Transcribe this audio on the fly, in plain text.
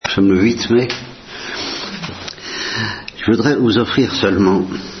sommes le 8 mai. Je voudrais vous offrir seulement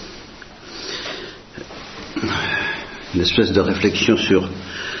une espèce de réflexion sur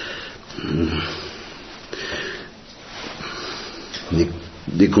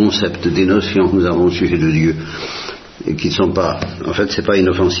des concepts, des notions que nous avons au sujet de Dieu et qui ne sont pas, en fait, c'est pas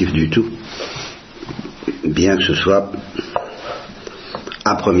inoffensif du tout, bien que ce soit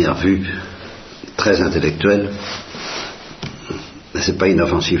à première vue très intellectuel. C'est pas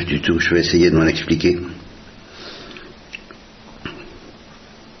inoffensif du tout. Je vais essayer de m'en expliquer.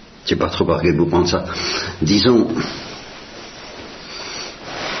 Je sais pas trop par quel bout prendre ça. Disons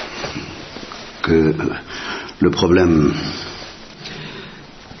que le problème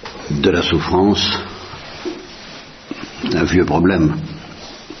de la souffrance, un vieux problème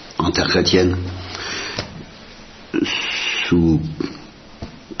en terre chrétienne, sous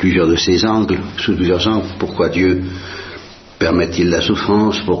plusieurs de ses angles, sous plusieurs angles, pourquoi Dieu permet-il la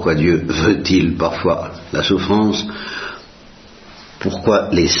souffrance, pourquoi Dieu veut-il parfois la souffrance, pourquoi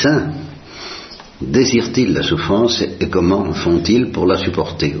les saints désirent-ils la souffrance et comment font-ils pour la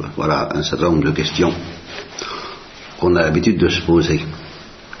supporter? Voilà un certain nombre de questions qu'on a l'habitude de se poser.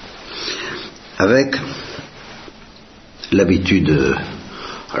 Avec l'habitude,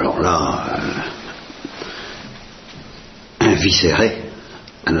 alors là, inviscérée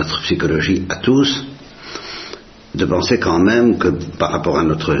à notre psychologie, à tous, de penser quand même que par rapport à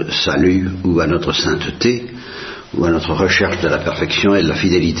notre salut ou à notre sainteté ou à notre recherche de la perfection et de la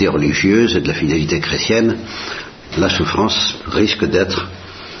fidélité religieuse et de la fidélité chrétienne, la souffrance risque d'être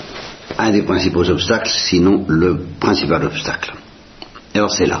un des principaux obstacles, sinon le principal obstacle. Et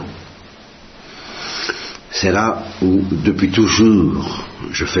alors c'est là où depuis toujours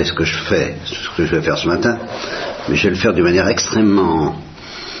je fais ce que je fais, ce que je vais faire ce matin, mais je vais le faire d'une manière extrêmement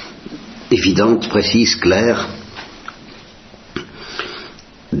évidente, précise, claire,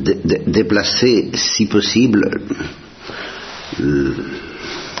 déplacer si possible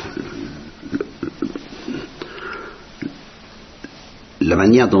la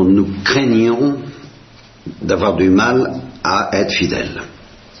manière dont nous craignons d'avoir du mal à être fidèles,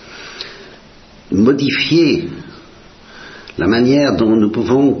 modifier la manière dont nous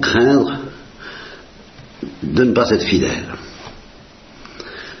pouvons craindre de ne pas être fidèles,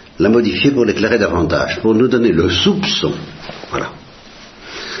 la modifier pour l'éclairer davantage, pour nous donner le soupçon, voilà,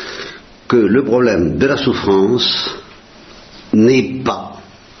 que le problème de la souffrance n'est pas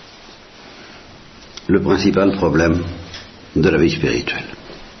le principal problème de la vie spirituelle.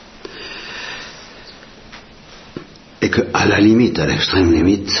 Et que, à la limite, à l'extrême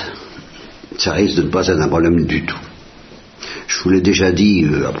limite, ça risque de ne pas être un problème du tout. Je vous l'ai déjà dit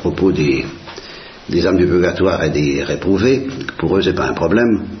à propos des âmes du purgatoire et des réprouvés, que pour eux c'est pas un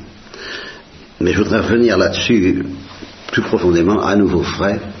problème, mais je voudrais revenir là-dessus plus profondément, à nouveau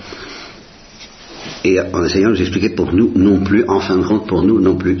frais, et en essayant de vous expliquer pour nous non plus, en fin de compte pour nous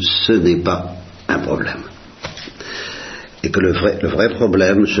non plus, ce n'est pas un problème. Et que le vrai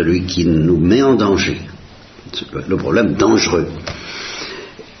problème, celui qui nous met en danger, le problème dangereux,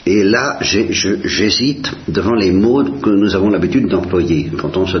 et là j'hésite devant les mots que nous avons l'habitude d'employer,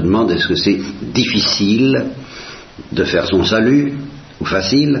 quand on se demande est-ce que c'est difficile de faire son salut, ou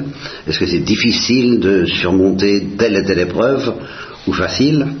facile, est-ce que c'est difficile de surmonter telle et telle épreuve, ou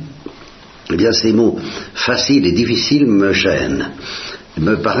facile. Eh bien, ces mots facile et difficile me gênent,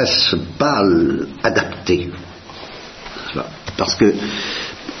 me paraissent pas adaptés. Parce que,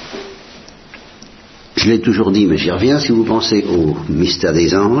 je l'ai toujours dit, mais j'y reviens, si vous pensez au mystère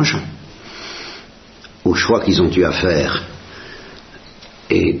des anges, au choix qu'ils ont eu à faire,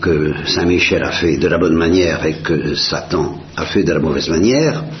 et que Saint Michel a fait de la bonne manière et que Satan a fait de la mauvaise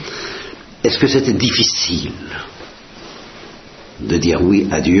manière, est-ce que c'était difficile de dire oui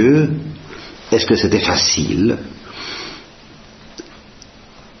à Dieu? Est-ce que c'était facile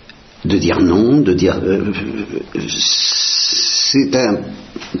de dire non, de dire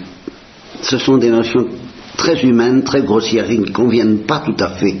ce sont des notions très humaines, très grossières, qui ne conviennent pas tout à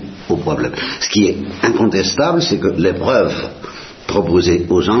fait au problème. Ce qui est incontestable, c'est que l'épreuve proposée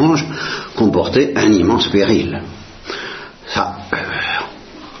aux anges comportait un immense péril. Ça,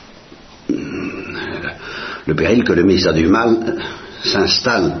 le péril que le mystère du mal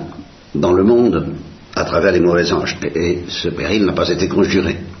s'installe dans le monde à travers les mauvais anges, et ce péril n'a pas été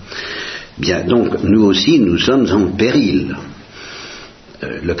conjuré. Bien, donc nous aussi nous sommes en péril.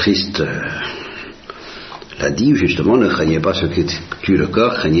 Le Christ l'a dit justement, ne craignez pas ce qui tue le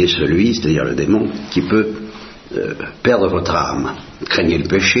corps, craignez celui, c'est-à-dire le démon, qui peut perdre votre âme. Craignez le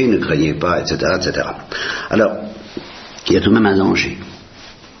péché, ne craignez pas, etc., etc. Alors, il y a tout de même un danger.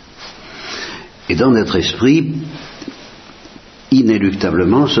 Et dans notre esprit,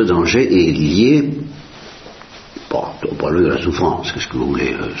 inéluctablement, ce danger est lié au problème de la souffrance. Qu'est-ce que vous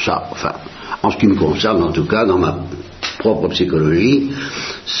voulez ça, enfin, en ce qui me concerne, en tout cas, dans ma propre psychologie,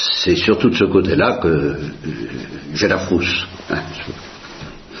 c'est surtout de ce côté-là que j'ai la frousse. Je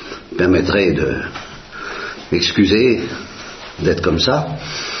me permettrai de m'excuser d'être comme ça.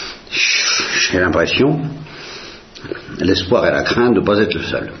 J'ai l'impression, l'espoir et la crainte de ne pas être le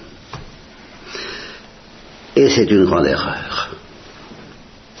seul. Et c'est une grande erreur.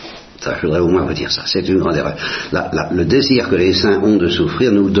 Ça, je voudrais au moins vous dire ça. C'est une grande erreur. Le désir que les saints ont de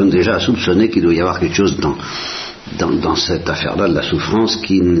souffrir nous donne déjà à soupçonner qu'il doit y avoir quelque chose dans cette affaire-là de la souffrance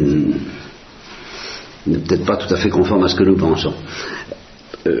qui n'est peut-être pas tout à fait conforme à ce que nous pensons.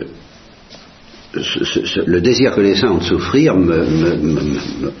 Le désir que les saints ont de souffrir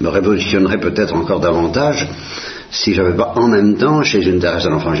me révolutionnerait peut-être encore davantage si j'avais pas en même temps, chez une Thérèse de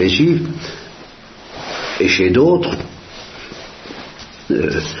l'Enfant Jésus et chez d'autres,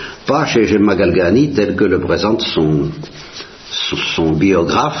 pas chez Gemma Galgani tel que le présente son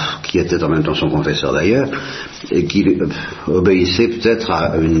biographe, qui était en même temps son confesseur d'ailleurs, et qui obéissait peut-être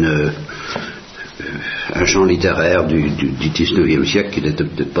à un champ littéraire du XIXe siècle qui n'était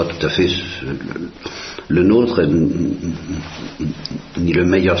peut-être pas tout à fait le nôtre, ni le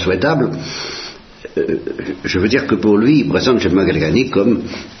meilleur souhaitable. Je veux dire que pour lui, il présente Gemma Galgani comme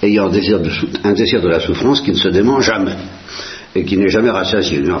ayant un désir de la souffrance qui ne se dément jamais et qui n'est jamais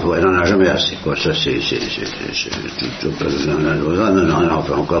rassasié. Elle n'en a jamais assez. Quoi. Ça,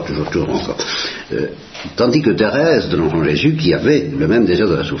 enfin, encore, toujours encore. Tandis que Thérèse de l'Enfant Jésus, qui avait le même désir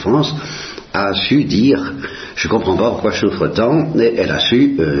de la souffrance, a su dire, je ne comprends pas pourquoi je souffre tant, et elle a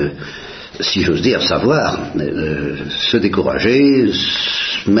su, si j'ose dire, savoir, se décourager,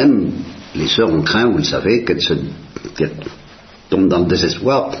 même les sœurs ont craint, vous le savez, qu'elle tombe dans le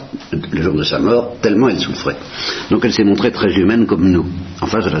désespoir le jour de sa mort, tellement elle souffrait. Donc elle s'est montrée très humaine comme nous, en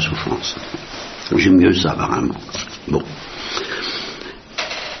face de la souffrance. J'aime mieux ça, apparemment. Bon.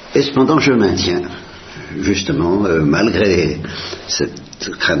 Et cependant, je maintiens, justement, malgré cette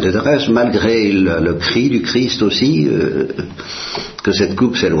crainte de Thérèse, malgré le cri du Christ aussi, que cette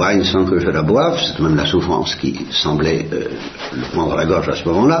coupe s'éloigne sans que je la boive, c'est même la souffrance qui semblait le prendre à la gorge à ce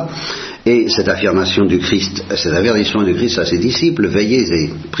moment-là, et cette affirmation du Christ, cet avertissement du Christ à ses disciples, veillez et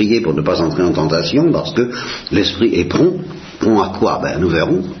priez pour ne pas entrer en tentation, parce que l'esprit est prompt à quoi? Ben, nous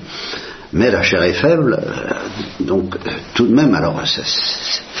verrons, mais la chair est faible, donc tout de même, alors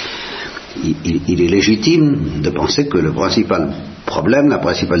il est légitime de penser que le principal problème, la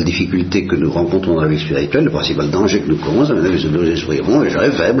principale difficulté que nous rencontrons dans la vie spirituelle, le principal danger que nous courons, c'est que nos esprits vont, les gens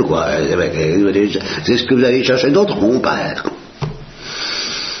faibles, quoi. C'est ce que vous allez chercher d'autres, mon père.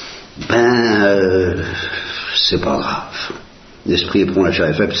 C'est pas grave. L'esprit est prompt, la chair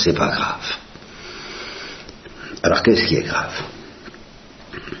est faible, c'est pas grave. Alors qu'est-ce qui est grave?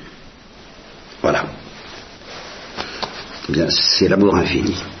 Voilà. Eh bien, c'est l'amour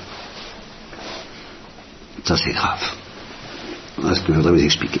infini. Ça, c'est grave. Voilà ce que je voudrais vous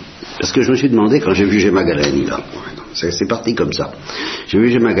expliquer. Parce que je me suis demandé, quand j'ai vu Gemma Galgani, là, c'est parti comme ça. J'ai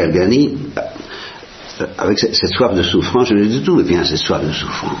vu Gemma Galgani, avec cette soif de souffrance, je me dis d'où vient cette soif de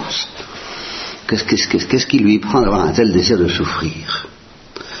souffrance? Qu'est-ce qui lui prend d'avoir un tel désir de souffrir?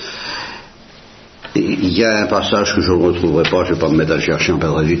 Et il y a un passage que je ne retrouverai pas, je ne vais pas me mettre à le chercher, en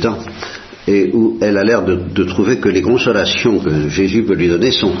perdre du temps, et où elle a l'air de trouver que les consolations que Jésus peut lui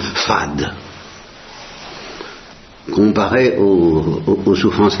donner sont fades, comparé aux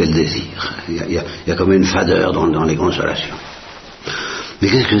souffrances qu'elle désire. Il y a comme une fadeur dans les consolations. Mais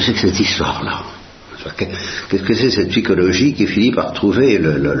qu'est-ce que c'est que cette histoire-là? Qu'est-ce que c'est cette psychologie qui finit par trouver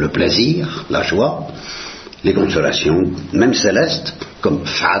le plaisir, la joie, les consolations, même célestes, comme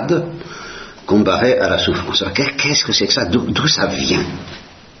fades, comparé à la souffrance? Alors, qu'est-ce que c'est que ça? D'où ça vient?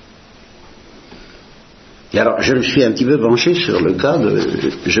 Et alors, je me suis un petit peu penché sur le cas de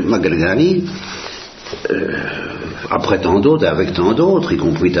Gemma Galgani, après tant d'autres, avec tant d'autres, y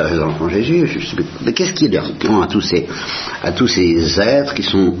compris Thérèse de l'Enfant Jésus. Mais qu'est-ce qui leur prend à tous ces êtres qui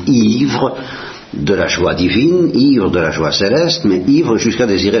sont ivres de la joie divine, ivres de la joie céleste, mais ivres jusqu'à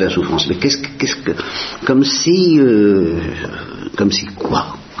désirer la souffrance? Mais qu'est-ce que, comme si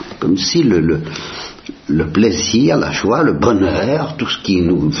quoi? Comme si le plaisir, la joie, le bonheur, tout ce qui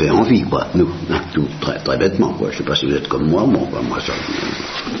nous fait envie, quoi, nous, tout très, très bêtement, quoi. Je ne sais pas si vous êtes comme moi, bon, moi ça,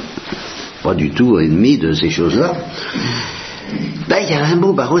 pas du tout ennemi de ces choses-là. Ben, il y a un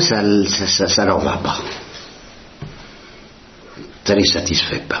mot, barreau, ça leur va pas. Ça les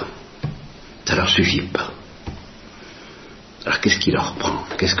satisfait pas. Ça leur suffit pas. Alors qu'est-ce qui leur prend?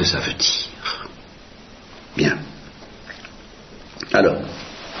 Qu'est-ce que ça veut dire? Bien. Alors,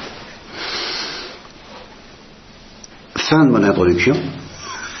 fin de mon introduction.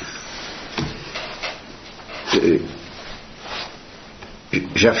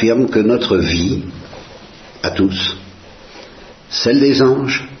 J'affirme que notre vie, à tous, celle des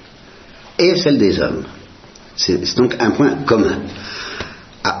anges et celle des hommes, c'est donc un point commun.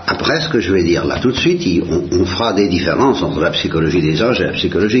 Après ce que je vais dire là tout de suite, on fera des différences entre la psychologie des anges et la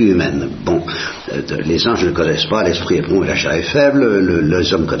psychologie humaine. Bon, les anges ne connaissent pas, l'esprit est bon et la chair est faible,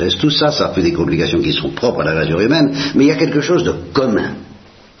 les hommes connaissent tout ça, ça fait des complications qui sont propres à la nature humaine, mais il y a quelque chose de commun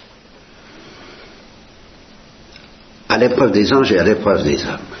à l'épreuve des anges et à l'épreuve des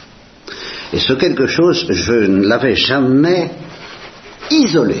hommes. Et ce quelque chose, je ne l'avais jamais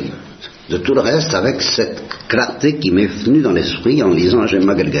isolé de tout le reste avec cette clarté qui m'est venue dans l'esprit en lisant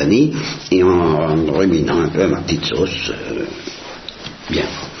Gemma Galgani et en ruminant un peu à ma petite sauce. Bien.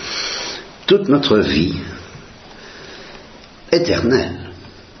 Toute notre vie éternelle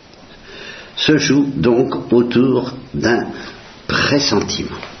se joue donc autour d'un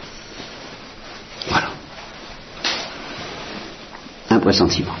pressentiment. Voilà. Un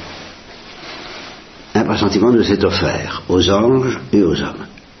pressentiment. Un pressentiment nous est offert aux anges et aux hommes.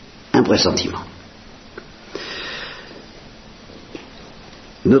 Un pressentiment.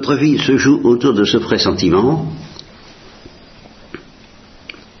 Notre vie se joue autour de ce pressentiment.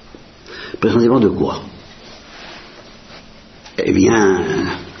 Pressentiment de quoi? Eh bien,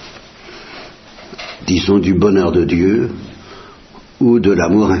 disons du bonheur de Dieu ou de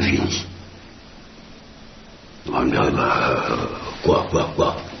l'amour infini. On va me dire,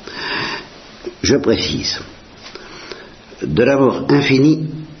 quoi? Je précise. De l'amour infini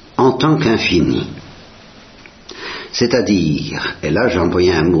en tant qu'infini. C'est-à-dire, et là j'ai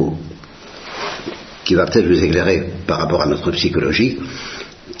employé un mot qui va peut-être vous éclairer par rapport à notre psychologie,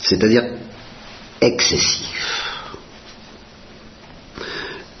 c'est-à-dire excessif.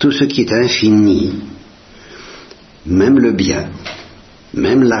 Tout ce qui est infini, même le bien,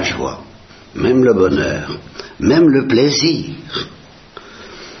 même la joie, même le bonheur, même le plaisir,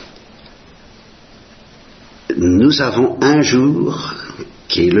 nous avons un jour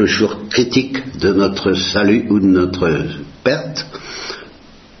qui est le jour critique de notre salut ou de notre perte,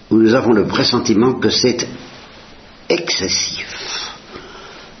 où nous avons le pressentiment que c'est excessif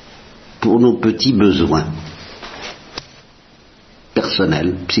pour nos petits besoins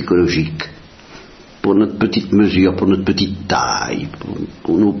personnels, psychologiques, pour notre petite mesure, pour notre petite taille,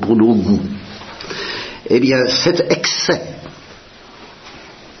 pour nos goûts. Eh bien, cet excès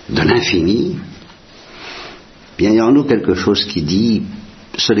de l'infini, bien, il y a en nous quelque chose qui dit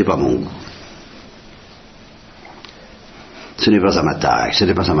ce n'est pas mon goût, ce n'est pas à ma taille, ce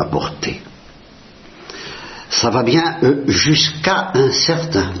n'est pas à ma portée. Ça va bien jusqu'à un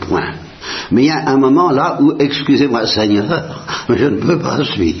certain point, mais il y a un moment là où, excusez-moi Seigneur, je ne peux pas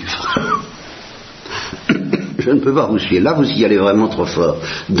suivre. Je ne peux pas vous suivre. Là vous y allez vraiment trop fort,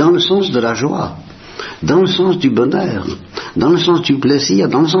 dans le sens de la joie, dans le sens du bonheur, dans le sens du plaisir,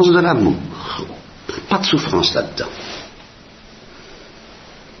 dans le sens de l'amour. Pas de souffrance là-dedans.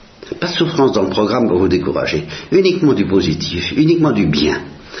 Pas de souffrance dans le programme pour vous décourager. Uniquement du positif, uniquement du bien.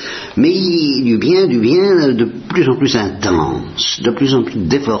 Mais du bien de plus en plus intense, de plus en plus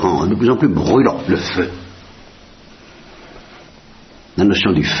dévorant, de plus en plus brûlant, le feu. La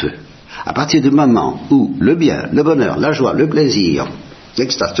notion du feu. À partir du moment où le bien, le bonheur, la joie, le plaisir,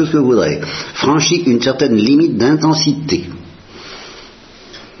 l'extase, tout ce que vous voudrez, franchit une certaine limite d'intensité,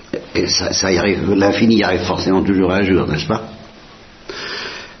 et ça y arrive, l'infini y arrive forcément toujours un jour, n'est-ce pas?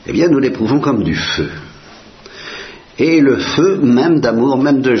 Eh bien, nous l'éprouvons comme du feu. Et le feu, même d'amour,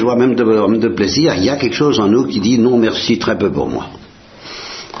 même de joie, même de bonheur, même de plaisir, il y a quelque chose en nous qui dit non merci, très peu pour moi.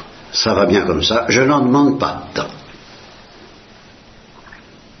 Ça va bien comme ça, je n'en demande pas tant.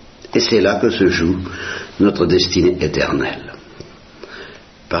 Et c'est là que se joue notre destinée éternelle.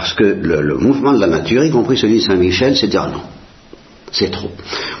 Parce que le mouvement de la nature, y compris celui de Saint-Michel, c'est dire non. C'est trop.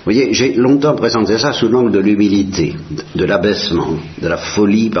 Vous voyez, j'ai longtemps présenté ça sous l'angle de l'humilité, de l'abaissement, de la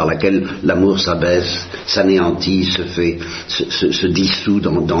folie par laquelle l'amour s'abaisse, s'anéantit, se dissout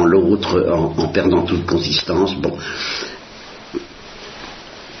dans l'autre en perdant toute consistance. Bon.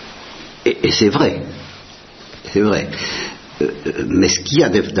 Et c'est vrai. C'est vrai. Mais ce qu'il y a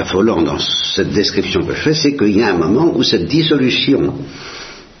d'affolant dans cette description que je fais, c'est qu'il y a un moment où cette dissolution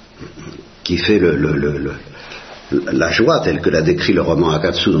qui fait la joie telle que l'a décrit le roman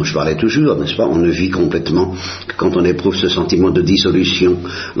Akatsu dont je parlais toujours, n'est-ce pas? On ne vit complètement que quand on éprouve ce sentiment de dissolution,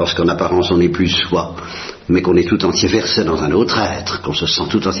 lorsqu'en apparence on n'est plus soi, mais qu'on est tout entier versé dans un autre être, qu'on se sent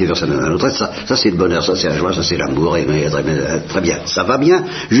tout entier versé dans un autre être, ça c'est le bonheur, ça c'est la joie, ça c'est l'amour, et très bien, ça va bien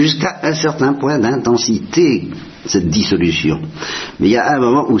jusqu'à un certain point d'intensité, cette dissolution. Mais il y a un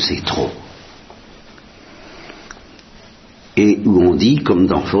moment où c'est trop. et où on dit, comme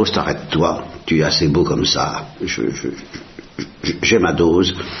dans Faust, arrête-toi, tu es assez beau comme ça, j'ai ma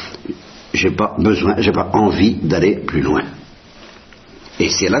dose, j'ai pas envie d'aller plus loin. Et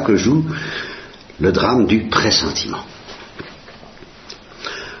c'est là que joue le drame du pressentiment.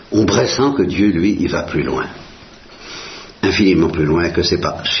 On pressent que Dieu, lui, il va plus loin, infiniment plus loin, que c'est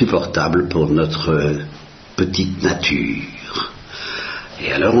pas supportable pour notre petite nature.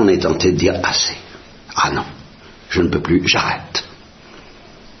 Et alors on est tenté de dire assez. Ah non, je ne peux plus, j'arrête.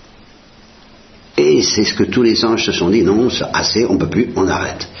 Et c'est ce que tous les anges se sont dit, non, assez, on ne peut plus, on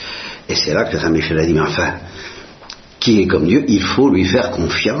arrête. Et c'est là que Saint Michel a dit, mais enfin, qui est comme Dieu, il faut lui faire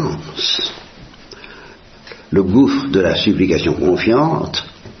confiance. Le gouffre de la supplication confiante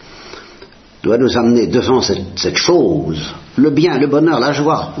doit nous amener devant cette chose, le bien, le bonheur, la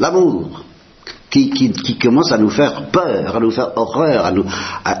joie, l'amour, qui commence à nous faire peur, à nous faire horreur, à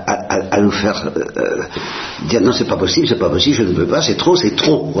nous faire dire non, c'est pas possible, je ne peux pas, c'est trop,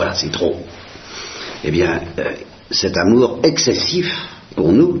 voilà, c'est trop. Eh bien, cet amour excessif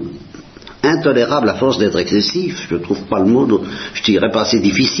pour nous, intolérable à force d'être excessif, je ne trouve pas le mot, je dirais pas assez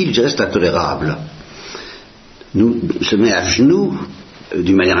difficile, je dirais c'est intolérable, se met à genoux,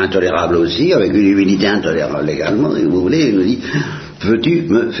 d'une manière intolérable aussi, avec une humilité intolérable également, et vous voulez, il nous dit, veux-tu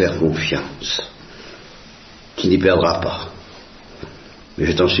me faire confiance? Tu n'y perdras pas. Mais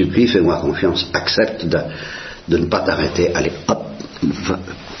je t'en supplie, fais-moi confiance, accepte de ne pas t'arrêter, allez, hop,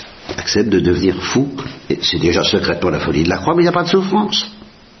 accepte de devenir fou, et c'est déjà secrètement la folie de la croix, mais il n'y a pas de souffrance.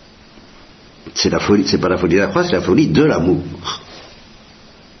 C'est pas la folie de la croix, c'est la folie de l'amour.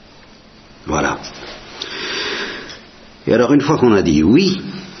 Voilà. Et alors une fois qu'on a dit oui,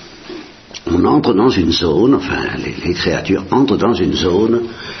 on entre dans une zone, enfin les créatures entrent dans une zone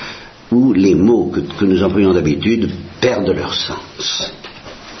où les mots que nous employons d'habitude perdent leur sens.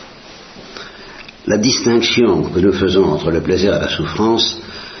 La distinction que nous faisons entre le plaisir et la souffrance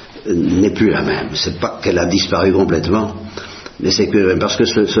n'est plus la même. C'est pas qu'elle a disparu complètement, mais c'est que parce que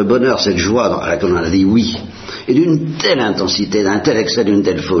ce bonheur, cette joie à laquelle on a dit oui, est d'une telle intensité, d'un tel excès, d'une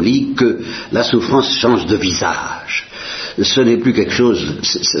telle folie que la souffrance change de visage. Ce n'est plus quelque chose,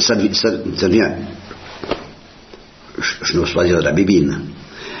 ça devient, je n'ose pas dire de la bébine,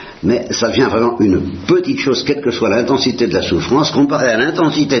 mais ça devient vraiment une petite chose, quelle que soit l'intensité de la souffrance, comparée à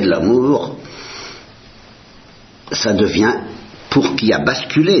l'intensité de l'amour, ça devient, pour qui a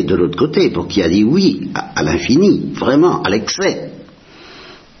basculé de l'autre côté, pour qui a dit oui à l'infini, vraiment, à l'excès.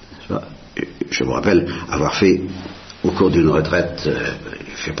 Je me rappelle avoir fait, au cours d'une retraite,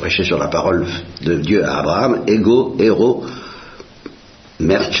 j'ai prêché sur la parole de Dieu à Abraham, ego, héros,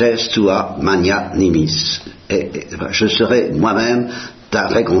 merces tua mania nimis. Et je serai moi-même ta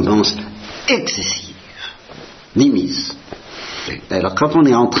récompense excessive. Nimis. Alors quand on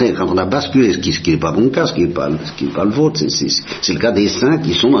est entré, quand on a basculé, ce qui n'est pas mon cas, ce qui n'est pas le vôtre, c'est le cas des saints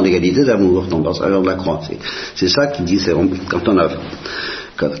qui sont dans l'égalité d'amour, dans le travers de la croix. C'est ça qui dit, quand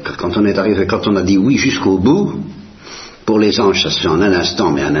on est arrivé, quand on a dit oui jusqu'au bout, pour les anges, ça se fait en un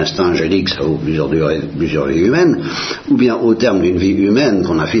instant, mais un instant angélique, ça vaut plusieurs vies humaines, ou bien au terme d'une vie humaine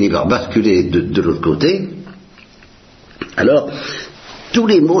qu'on a fini par basculer de l'autre côté, alors tous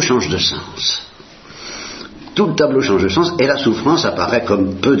les mots changent de sens. Tout le tableau change de sens, et la souffrance apparaît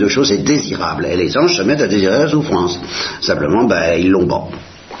comme peu de choses et désirable. Et les anges se mettent à désirer la souffrance. Simplement, ils l'ont bon.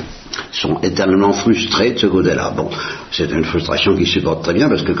 Ils sont éternellement frustrés de ce côté-là. Bon, c'est une frustration qu'ils supportent très bien,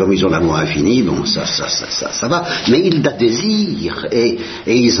 parce que comme ils ont l'amour infini, bon, ça va. Mais ils la désirent, et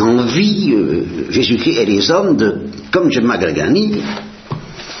ils envient Jésus-Christ et les hommes comme Gemma Galgani.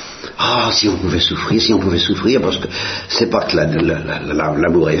 Ah, si on pouvait souffrir, parce que c'est pas que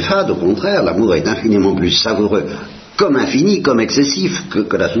l'amour est fade, au contraire, l'amour est infiniment plus savoureux, comme infini, comme excessif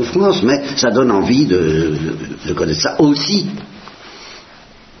que la souffrance, mais ça donne envie de connaître ça aussi.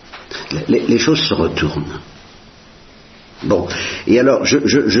 Les choses se retournent. Bon, et alors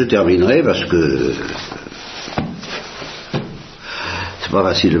je terminerai parce que c'est pas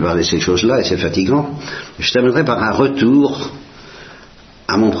facile de parler de ces choses-là et c'est fatigant. Je terminerai par un retour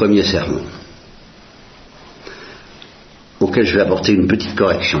à mon premier sermon, auquel je vais apporter une petite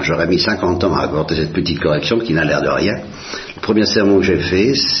correction. J'aurais mis 50 ans à apporter cette petite correction qui n'a l'air de rien. Le premier sermon que j'ai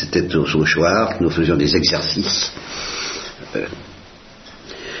fait, c'était au soir, nous faisions des exercices.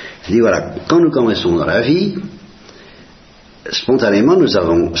 Je dis voilà, quand nous commençons dans la vie, spontanément nous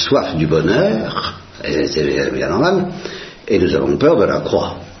avons soif du bonheur, et c'est bien normal, et nous avons peur de la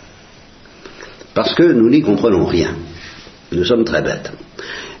croix. Parce que nous n'y comprenons rien. Nous sommes très bêtes.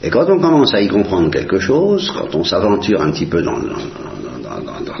 Et quand on commence à y comprendre quelque chose, quand on s'aventure un petit peu dans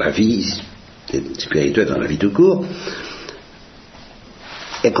la vie spirituelle, dans la vie tout court,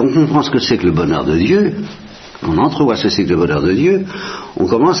 et qu'on comprend ce que c'est que le bonheur de Dieu, on entrevoit ce cycle de bonheur de Dieu, on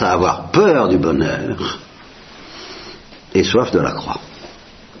commence à avoir peur du bonheur et soif de la croix.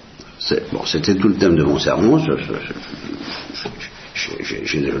 C'était tout le thème de mon sermon,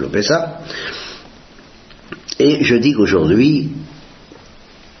 j'ai développé ça. Et je dis qu'aujourd'hui,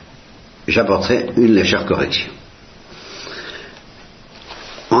 j'apporterai une légère correction.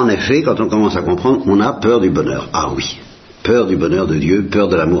 En effet, quand on commence à comprendre, on a peur du bonheur. Ah oui, peur du bonheur de Dieu, peur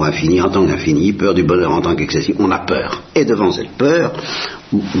de l'amour infini en tant qu'infini, peur du bonheur en tant qu'excessif, on a peur. Et devant cette peur,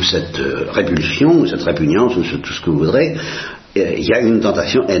 ou cette répulsion, ou cette répugnance, ou tout ce que vous voudrez, il y a une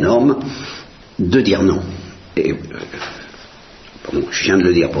tentation énorme de dire non. Et je viens de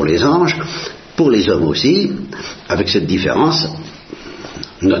le dire pour les anges, pour les hommes aussi, avec cette différence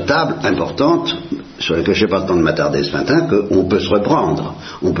notable, importante, sur laquelle je n'ai pas le temps de m'attarder ce matin, qu'on peut se reprendre,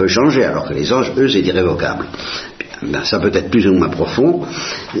 on peut changer, alors que les anges, eux, c'est irrévocable. Ben, ça peut être plus ou moins profond,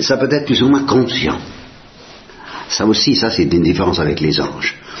 ça peut être plus ou moins conscient. Ça aussi, ça c'est une différence avec les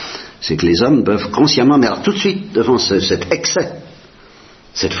anges. C'est que les hommes peuvent consciemment, mais alors tout de suite, devant cet excès,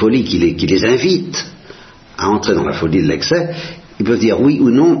 cette folie qui les invite à entrer dans la folie de l'excès, ils peuvent dire oui ou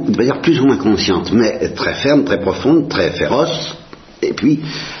non, ils peuvent dire plus ou moins consciente, mais très ferme, très profonde, très féroce, et puis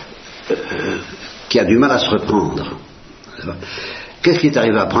qui a du mal à se reprendre. Qu'est-ce qui est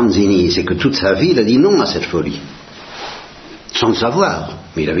arrivé à Pranzini? C'est que toute sa vie, il a dit non à cette folie. Sans le savoir,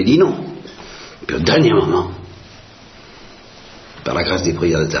 mais il avait dit non. Puis au dernier moment, par la grâce des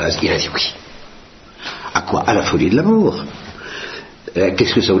prières de Thérèse, il a dit oui. À quoi? À la folie de l'amour.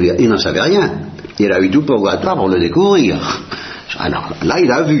 Qu'est-ce que ça voulait dire? Il n'en savait rien. Il a eu tout purgatoire pour le découvrir. Alors là,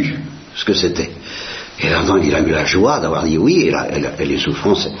 il a vu ce que c'était. Et là, il a eu la joie d'avoir dit oui, et les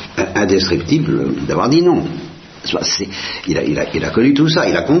souffrances indescriptibles d'avoir dit non. Il a connu tout ça,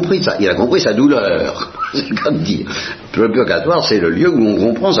 il a compris ça, il a compris sa douleur. C'est comme dire, le purgatoire, c'est le lieu où on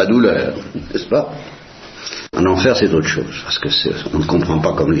comprend sa douleur, n'est-ce pas? En enfer, c'est autre chose, parce que on ne comprend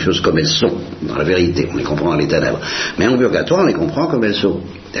pas comme les choses comme elles sont, dans la vérité, on les comprend dans les ténèbres. Mais en purgatoire, on les comprend comme elles sont.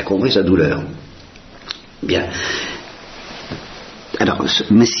 Il a compris sa douleur. Bien. Alors,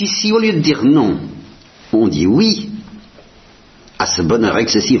 mais si au lieu de dire non, on dit oui à ce bonheur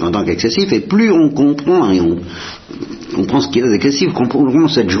excessif en tant qu'excessif, et plus on comprend, et on comprend ce qu'il y a d'excessif, comprend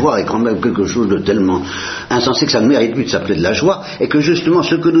cette joie est quand même quelque chose de tellement insensé que ça ne mérite plus de s'appeler de la joie, et que justement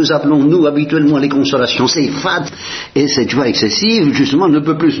ce que nous appelons nous habituellement les consolations, c'est fade, et cette joie excessive justement ne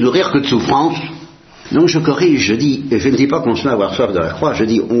peut plus se nourrir que de souffrance. Donc je corrige, je dis, et je ne dis pas qu'on se met à avoir soif de la croix, je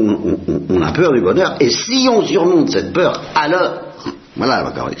dis on a peur du bonheur, et si on surmonte cette peur, alors, voilà la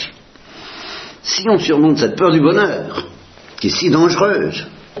correction. Si on surmonte cette peur du bonheur, qui est si dangereuse,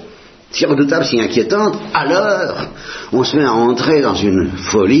 si redoutable, si inquiétante, alors on se met à entrer dans une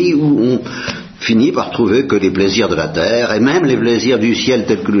folie où on finit par trouver que les plaisirs de la terre, et même les plaisirs du ciel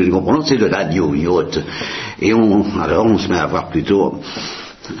tels que nous les comprenons, c'est de la yacht. Et alors on se met à avoir plutôt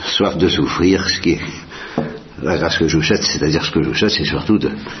soif de souffrir, ce qui est la grâce que je vous souhaite, c'est-à-dire ce que je vous souhaite, c'est surtout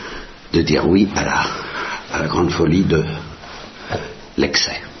de dire oui à la grande folie de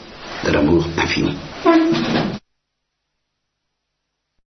l'excès, de l'amour infini.